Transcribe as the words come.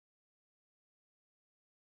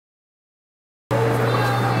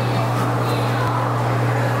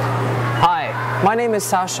My name is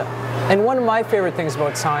Sacha, and one of my favorite things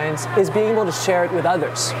about science is being able to share it with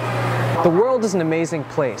others. The world is an amazing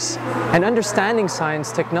place, and understanding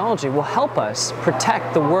science technology will help us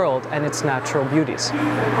protect the world and its natural beauties.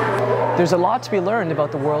 There's a lot to be learned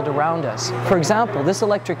about the world around us. For example, this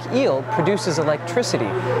electric eel produces electricity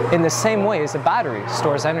in the same way as a battery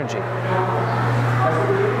stores energy.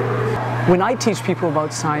 When I teach people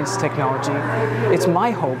about science technology, it's my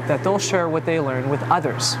hope that they'll share what they learn with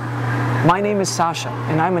others. My name is Sacha,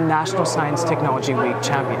 and I'm a National Science Technology Week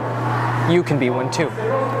champion. You can be one too.